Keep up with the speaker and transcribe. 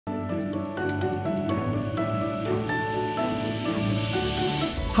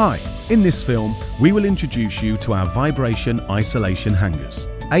Hi, in this film we will introduce you to our vibration isolation hangers.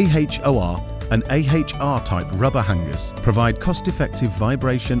 AHOR and AHR type rubber hangers provide cost-effective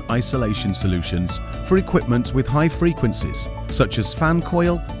vibration isolation solutions for equipment with high frequencies, such as fan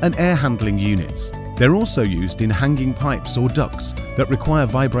coil and air handling units. They're also used in hanging pipes or ducts that require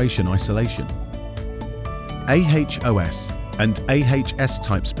vibration isolation. AHOS and AHS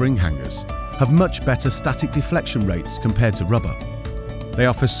type spring hangers have much better static deflection rates compared to rubber. They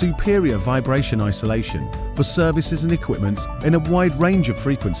offer superior vibration isolation for services and equipment in a wide range of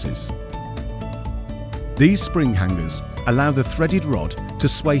frequencies. These spring hangers allow the threaded rod to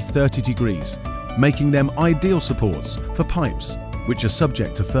sway 30 degrees, making them ideal supports for pipes which are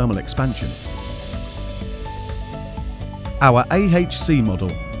subject to thermal expansion. Our AHC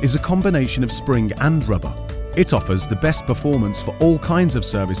model is a combination of spring and rubber. It offers the best performance for all kinds of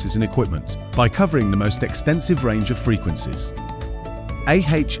services and equipment by covering the most extensive range of frequencies.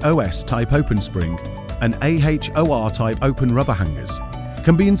 AHOS type open spring and AHOR type open rubber hangers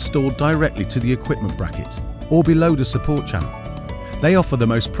can be installed directly to the equipment bracket or below the support channel. They offer the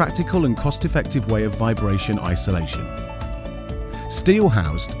most practical and cost-effective way of vibration isolation.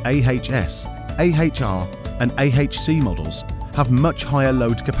 Steel-housed AHS, AHR and AHC models have much higher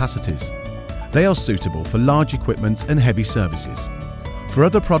load capacities. They are suitable for large equipment and heavy services. For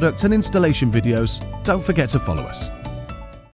other product and installation videos, don't forget to follow us.